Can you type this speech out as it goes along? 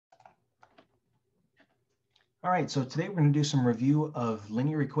All right, so today we're going to do some review of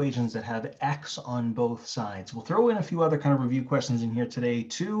linear equations that have x on both sides. We'll throw in a few other kind of review questions in here today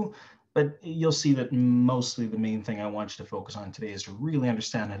too, but you'll see that mostly the main thing I want you to focus on today is to really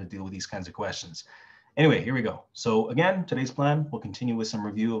understand how to deal with these kinds of questions. Anyway, here we go. So again, today's plan, we'll continue with some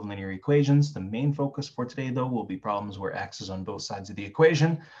review of linear equations. The main focus for today, though, will be problems where x is on both sides of the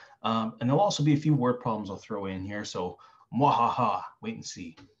equation. And there'll also be a few word problems I'll throw in here. So, mwahaha, wait and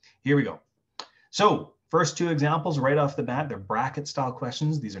see. Here we go. So first two examples right off the bat, they're bracket style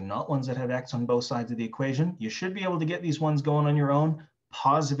questions. These are not ones that have x on both sides of the equation. You should be able to get these ones going on your own.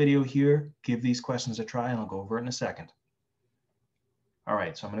 Pause the video here, give these questions a try, and I'll go over it in a second. All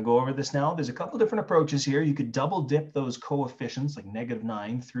right, so I'm going to go over this now. There's a couple different approaches here. You could double dip those coefficients like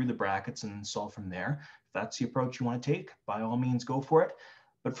 -9 through the brackets and solve from there. If that's the approach you want to take, by all means, go for it.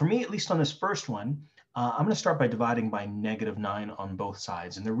 But for me, at least on this first one, I'm going to start by dividing by -9 on both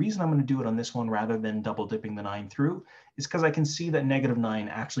sides. And the reason I'm going to do it on this one rather than double dipping the 9 through is because I can see that -9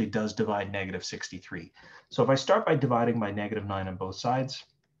 actually does divide -63. So if I start by dividing by -9 on both sides,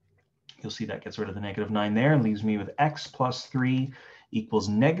 you'll see that gets rid of the -9 there and leaves me with x plus 3 equals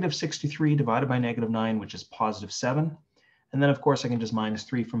 -63 divided by -9, which is +7. And then, of course, I can just minus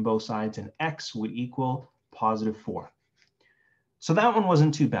 3 from both sides, and x would equal +4. So that one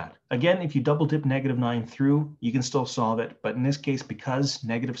wasn't too bad. Again, if you double dip -9 through, you can still solve it. But in this case, because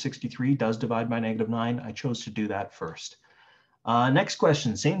 -63 does divide by -9, I chose to do that first. Next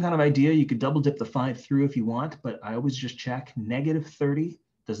question, same kind of idea. You could double dip the 5 through if you want, but I always just check -30.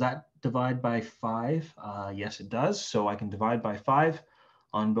 Does that divide by 5? Yes, it does. So I can divide by 5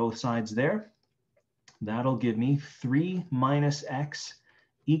 on both sides there. That'll give me 3 minus x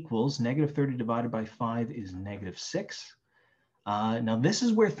equals -30 divided by 5 is -6. Now, this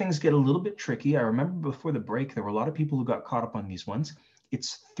is where things get a little bit tricky. I remember before the break, there were a lot of people who got caught up on these ones.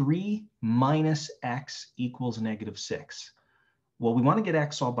 It's 3 minus x equals -6. Well, we want to get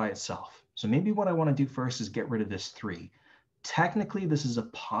x all by itself. So maybe what I want to do first is get rid of this 3. Technically, this is a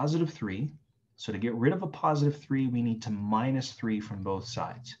 +3. So to get rid of a +3, we need to minus 3 from both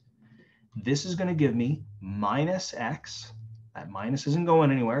sides. This is going to give me minus x. That minus isn't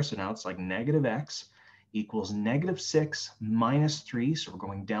going anywhere, so now it's like -x equals -6 minus 3. So we're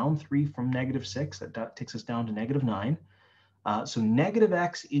going down 3 from -6. That takes us down to -9. So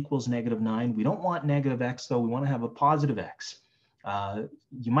 -x equals -9. We don't want -x, though. We want to have a positive x.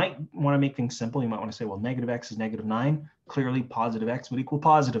 You might want to make things simple. You might want to say, well, -x is -9. Clearly, positive x would equal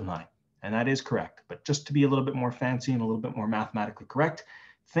 +9. And that is correct. But just to be a little bit more fancy and a little bit more mathematically correct,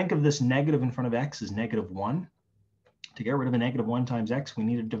 think of this negative in front of x as -1. To get rid of a -1 times x, we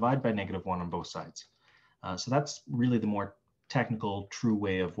need to divide by -1 on both sides. So that's really the more technical, true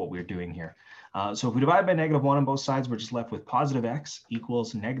way of what we're doing here. So if we divide by -1 on both sides, we're just left with positive x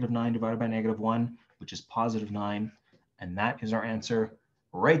equals -9 divided by -1, which is +9. And that is our answer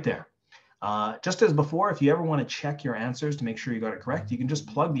right there. Just as before, if you ever want to check your answers to make sure you got it correct, you can just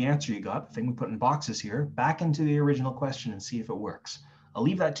plug the answer you got, the thing we put in boxes here, back into the original question and see if it works. I'll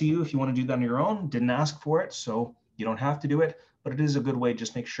leave that to you if you want to do that on your own. Didn't ask for it, so you don't have to do it, but it is a good way to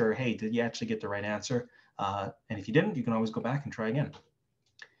just make sure, hey, did you actually get the right answer? And if you didn't, you can always go back and try again.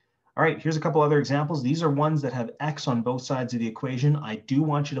 All right, here's a couple other examples. These are ones that have x on both sides of the equation. I do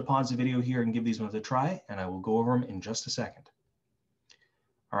want you to pause the video here and give these ones a try, and I will go over them in just a second.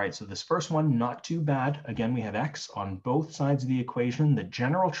 All right, so this first one, not too bad. Again, we have x on both sides of the equation. The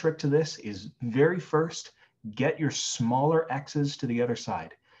general trick to this is very first, get your smaller x's to the other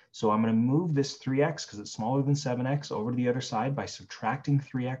side. So I'm going to move this 3x, because it's smaller than 7x, over to the other side by subtracting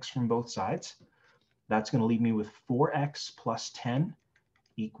 3x from both sides. That's going to leave me with 4x plus 10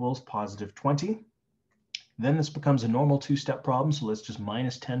 equals +20. Then this becomes a normal two-step problem, so let's just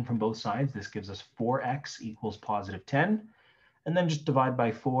minus 10 from both sides. This gives us 4x equals +10. And then just divide by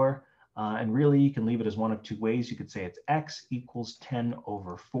 4. And really, you can leave it as one of two ways. You could say it's x equals 10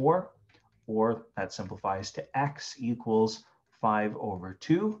 over 4, or that simplifies to x equals 5 over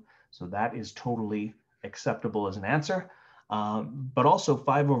 2. So that is totally acceptable as an answer. But also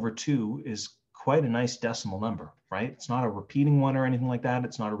 5 over 2 is quite a nice decimal number, right? It's not a repeating one or anything like that.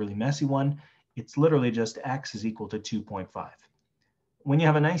 It's not a really messy one. It's literally just x is equal to 2.5. When you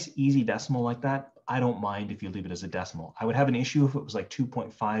have a nice easy decimal like that, I don't mind if you leave it as a decimal. I would have an issue if it was like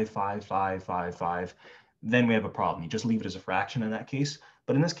 2.55555. Then we have a problem. You just leave it as a fraction in that case.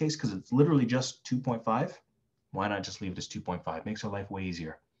 But in this case, because it's literally just 2.5, why not just leave it as 2.5? Makes our life way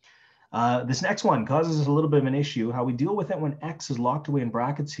easier. This next one causes us a little bit of an issue. How we deal with it when x is locked away in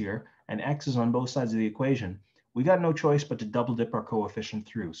brackets here and x is on both sides of the equation, we got no choice but to double dip our coefficient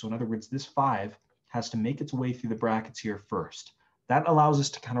through. So in other words, this 5 has to make its way through the brackets here first. that allows us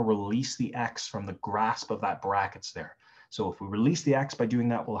to kind of release the X from the grasp of that brackets there. So if we release the X by doing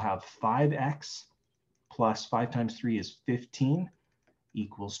that, we'll have 5X plus 5 times 3 is 15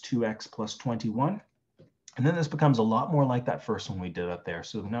 equals 2X plus 21. And then this becomes a lot more like that first one we did up there.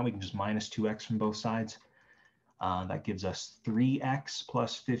 So now we can just minus 2X from both sides. That gives us 3X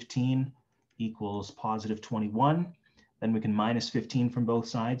plus 15 equals positive 21. Then we can minus 15 from both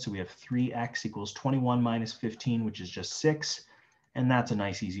sides. So we have 3X equals 21 minus 15, which is just 6. And that's a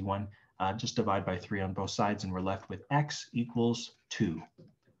nice easy one. Just divide by 3 on both sides, and we're left with X equals 2.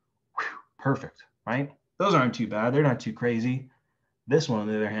 Whew, perfect, right? Those aren't too bad. They're not too crazy. This one, on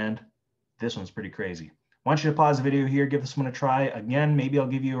the other hand, this one's pretty crazy. I want you to pause the video here, give this one a try. Again, maybe I'll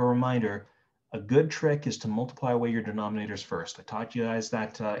give you a reminder. A good trick is to multiply away your denominators first. I taught you guys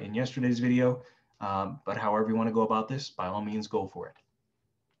that in yesterday's video, but however you want to go about this, by all means, go for it.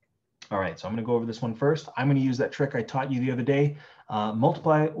 All right, so I'm going to go over this one first. I'm going to use that trick I taught you the other day.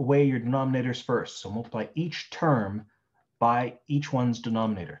 Multiply away your denominators first. So multiply each term by each one's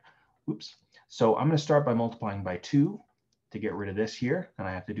denominator. Oops. So I'm going to start by multiplying by 2 to get rid of this here, and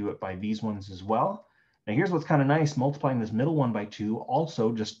I have to do it by these ones as well. Now here's what's kind of nice. Multiplying this middle one by 2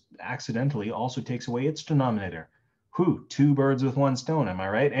 also just accidentally also takes away its denominator. Whew, 2 birds with 1 stone, am I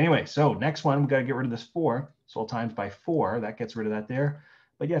right? Anyway, so next one, we've got to get rid of this 4. So I'll times by 4, that gets rid of that there.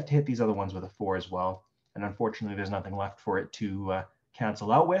 But you have to hit these other ones with a 4 as well. And unfortunately, there's nothing left for it to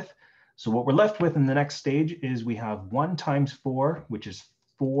cancel out with. So what we're left with in the next stage is we have 1 times 4, which is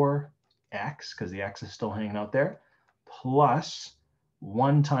 4x, because the x is still hanging out there, plus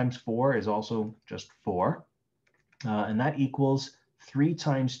 1 times 4 is also just 4. And that equals 3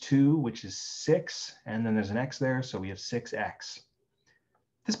 times 2, which is 6. And then there's an x there, so we have 6x.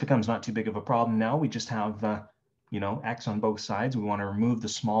 This becomes not too big of a problem now. We just have, x on both sides. We want to remove the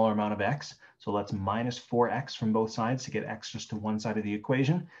smaller amount of x. So let's minus 4x from both sides to get x just to one side of the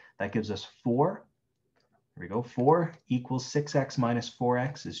equation. That gives us 4. Here we go. 4 equals 6x minus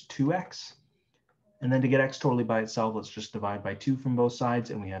 4x is 2x. And then to get x totally by itself, let's just divide by 2 from both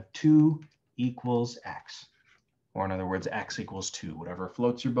sides, and we have 2 equals x. Or in other words, x equals 2, whatever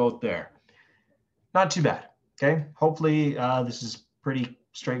floats your boat there. Not too bad, okay? Hopefully this is pretty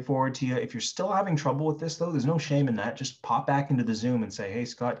straightforward to you. If you're still having trouble with this, though, there's no shame in that. Just pop back into the Zoom and say, hey,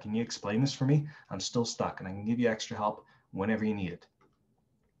 Scott, can you explain this for me? I'm still stuck, and I can give you extra help whenever you need it.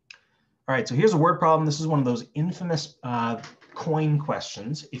 All right, so here's a word problem. This is one of those infamous coin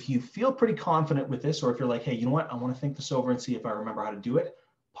questions. If you feel pretty confident with this, or if you're like, hey, you know what, I want to think this over and see if I remember how to do it,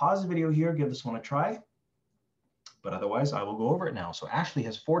 pause the video here, give this one a try. But otherwise, I will go over it now. So Ashley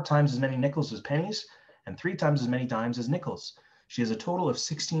has 4 times as many nickels as pennies and 3 times as many dimes as nickels. She has a total of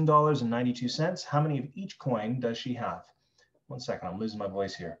 $16.92. How many of each coin does she have? 1 second, I'm losing my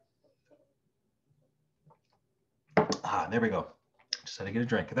voice here. There we go. Just had to get a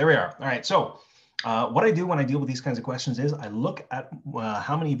drink. There we are. All right, so what I do when I deal with these kinds of questions is I look at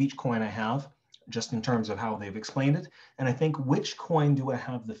how many of each coin I have, just in terms of how they've explained it, and I think, which coin do I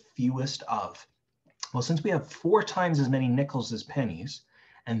have the fewest of? Well, since we have 4 times as many nickels as pennies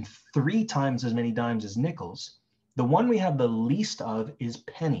and 3 times as many dimes as nickels, the one we have the least of is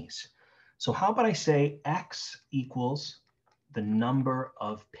pennies. So how about I say x equals the number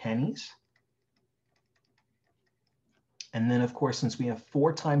of pennies? And then, of course, since we have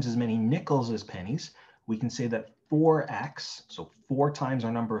 4 times as many nickels as pennies, we can say that 4x, so 4 times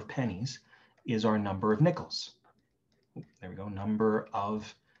our number of pennies, is our number of nickels. There we go, number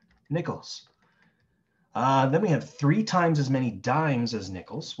of nickels. Then we have 3 times as many dimes as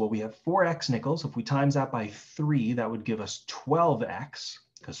nickels. Well, we have 4x nickels. If we times that by 3, that would give us 12x,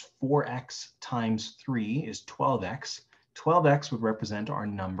 because 4x times 3 is 12x. 12x would represent our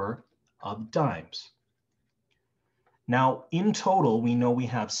number of dimes. Now, in total, we know we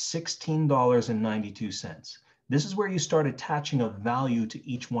have $16.92. This is where you start attaching a value to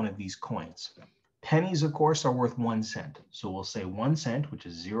each one of these coins. Pennies, of course, are worth 1 cent. So we'll say 1 cent, which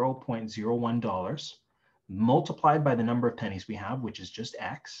is $0.01, multiplied by the number of pennies we have, which is just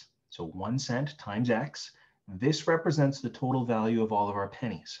x. So 1 cent times x. This represents the total value of all of our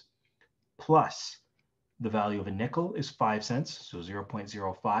pennies. Plus, the value of a nickel is 5 cents, so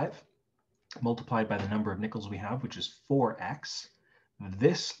 0.05. Multiplied by the number of nickels we have, which is 4x.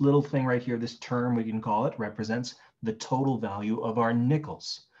 This little thing right here, this term we can call it, represents the total value of our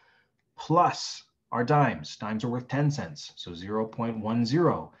nickels. Plus our dimes. Dimes are worth 10 cents, so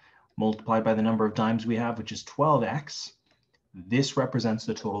 0.10. Multiplied by the number of dimes we have, which is 12x. This represents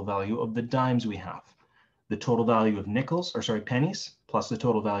the total value of the dimes we have. The total value of pennies, plus the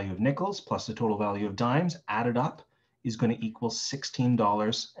total value of nickels, plus the total value of dimes, added up, is going to equal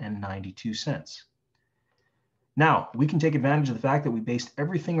 $16.92. Now, we can take advantage of the fact that we based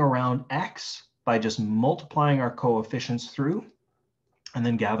everything around x by just multiplying our coefficients through and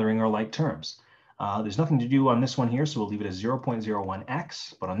then gathering our like terms. There's nothing to do on this one here, so we'll leave it as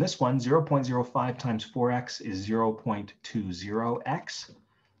 0.01x. But on this one, 0.05 times 4x is 0.20x.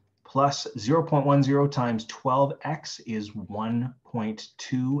 Plus 0.10 times 12x is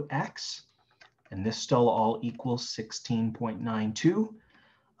 1.2x. And this still all equals 16.92.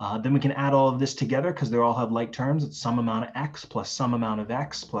 Then we can add all of this together because they all have like terms. It's some amount of x plus some amount of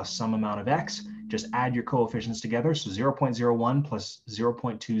x plus some amount of x. Just add your coefficients together. So 0.01 plus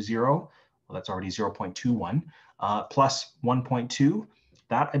 0.20, well, that's already 0.21, plus 1.2.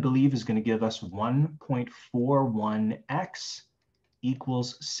 That, I believe, is going to give us 1.41x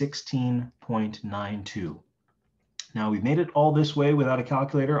equals 16.92. Now, we've made it all this way without a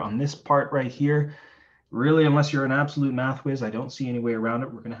calculator on this part right here. Really, unless you're an absolute math whiz, I don't see any way around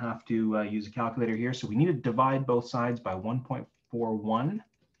it. We're going to have to use a calculator here. So we need to divide both sides by 1.41.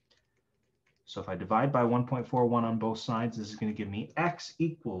 So if I divide by 1.41 on both sides, this is going to give me x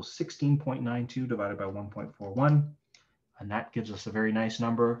equals 16.92 divided by 1.41. And that gives us a very nice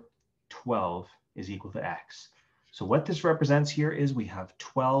number. 12 is equal to x. So what this represents here is we have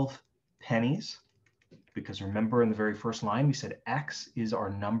 12 pennies. Because remember in the very first line, we said x is our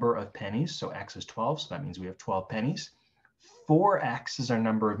number of pennies. So x is 12, so that means we have 12 pennies. 4x is our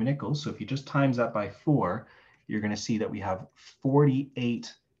number of nickels. So if you just times that by 4, you're going to see that we have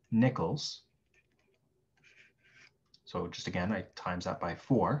 48 nickels. So just again, I times that by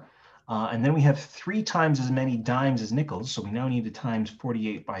 4. And then we have 3 times as many dimes as nickels. So we now need to times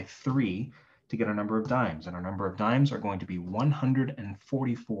 48 by 3 to get our number of dimes. And our number of dimes are going to be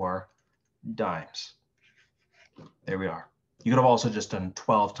 144 dimes. There we are. You could have also just done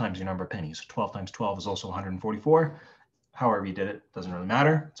 12 times your number of pennies. 12 times 12 is also 144. However you did it, doesn't really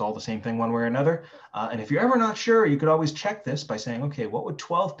matter. It's all the same thing one way or another. And if you're ever not sure, you could always check this by saying, okay, what would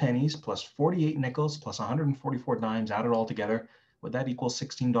 12 pennies plus 48 nickels plus 144 dimes added all together, would that equal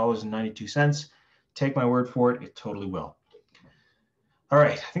 $16.92? Take my word for it, it totally will. All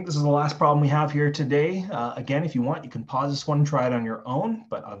right, I think this is the last problem we have here today. Again, if you want, you can pause this one and try it on your own.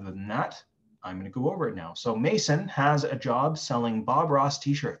 But other than that, I'm going to go over it now. So Mason has a job selling Bob Ross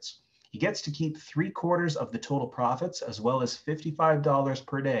t-shirts. He gets to keep 3/4 of the total profits as well as $55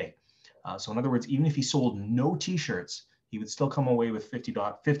 per day. So in other words, even if he sold no t-shirts, he would still come away with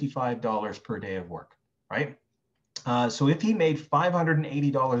 $55 per day of work, right? So if he made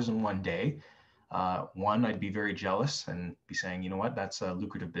 $580 in one day, one, I'd be very jealous and be saying, you know what, that's a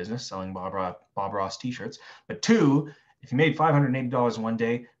lucrative business selling Bob Ross t-shirts. But two, if you made $580 in one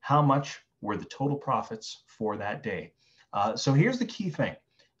day, how much were the total profits for that day? So here's the key thing.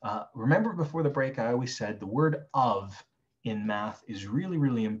 Remember before the break, I always said the word of in math is really,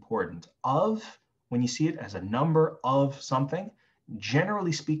 really important. Of, when you see it as a number of something,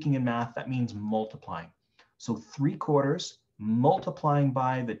 generally speaking in math, that means multiplying. So 3/4 multiplying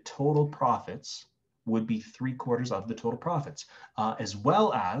by the total profits would be 3/4 of the total profits, as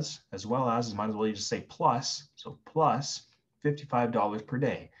well as might as well you just say plus, so plus $55 per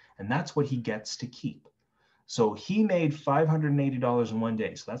day. And that's what he gets to keep. So he made $580 in one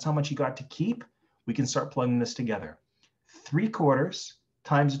day. So that's how much he got to keep. We can start plugging this together. 3/4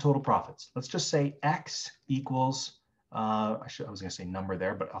 times the total profits. Let's just say X equals, I was going to say number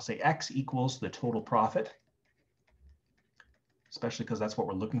there, but I'll say X equals the total profit, especially because that's what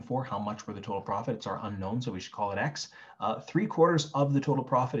we're looking for. How much were the total profit? It's our unknown, so we should call it X. 3/4 of the total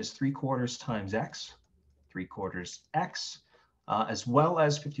profit is 3/4 times X, 3/4 X. As well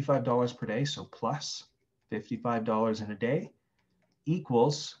as $55 per day, so plus $55 in a day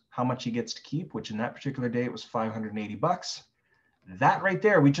equals how much he gets to keep, which in that particular day it was 580 bucks. That right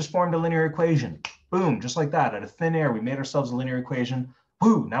there, we just formed a linear equation. Boom, just like that, out of thin air, we made ourselves a linear equation.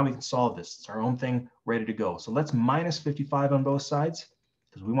 Woo, now we can solve this. It's our own thing, ready to go. So let's minus 55 on both sides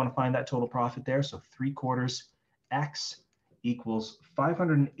because we want to find that total profit there. So 3/4 X equals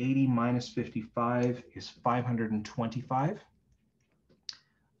 580 minus 55 is 525.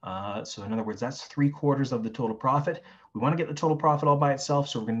 So in other words, that's 3/4 of the total profit. We want to get the total profit all by itself,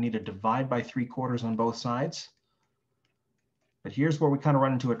 so we're going to need to divide by 3/4 on both sides. But here's where we kind of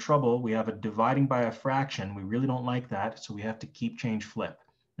run into a trouble. We have a dividing by a fraction. We really don't like that, so we have to keep, change, flip.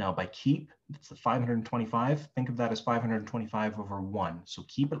 Now by keep, it's the 525. Think of that as 525 over 1. So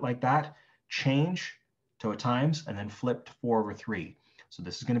keep it like that, change to a times, and then flip to 4 over 3. So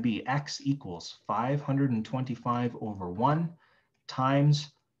this is going to be X equals 525 over 1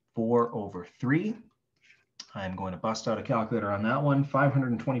 times 4 over 3. I'm going to bust out a calculator on that one.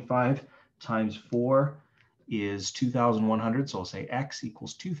 525 times 4 is 2,100. So I'll say X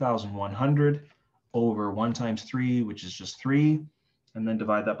equals 2,100 over 1 times 3, which is just 3, and then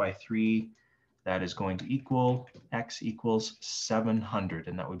divide that by 3. That is going to equal x equals 700,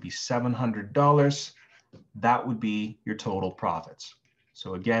 and that would be $700. That would be your total profits.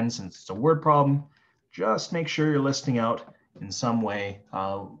 So again, since it's a word problem, just make sure you're listing out in some way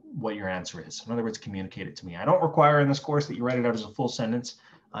what your answer is. In other words, communicate it to me. I don't require in this course that you write it out as a full sentence.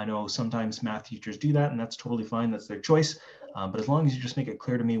 I know sometimes math teachers do that, and that's totally fine. That's their choice. But as long as you just make it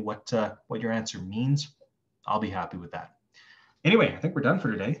clear to me what your answer means, I'll be happy with that. Anyway, I think we're done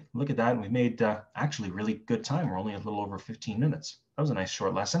for today. Look at that. And we made actually really good time. We're only a little over 15 minutes. That was a nice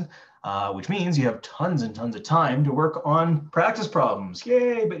short lesson, which means you have tons and tons of time to work on practice problems.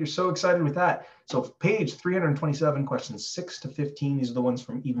 Yay, but you're so excited with that. So page 327, questions 6 to 15, these are the ones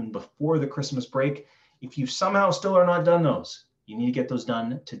from even before the Christmas break. If you somehow still are not done those, you need to get those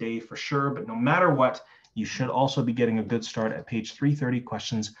done today for sure. But no matter what, you should also be getting a good start at page 330,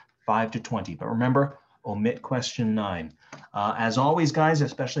 questions 5 to 20. But remember, omit question 9. As always, guys,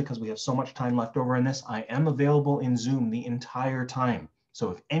 especially because we have so much time left over in this, I am available in Zoom the entire time.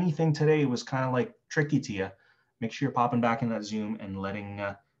 So if anything today was kind of like tricky to you, make sure you're popping back in that Zoom and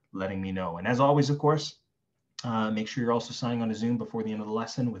letting me know. And as always, of course, make sure you're also signing on to Zoom before the end of the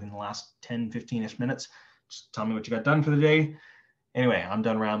lesson within the last 10, 15-ish minutes. Just tell me what you got done for the day. Anyway, I'm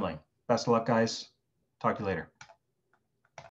done rambling. Best of luck, guys. Talk to you later.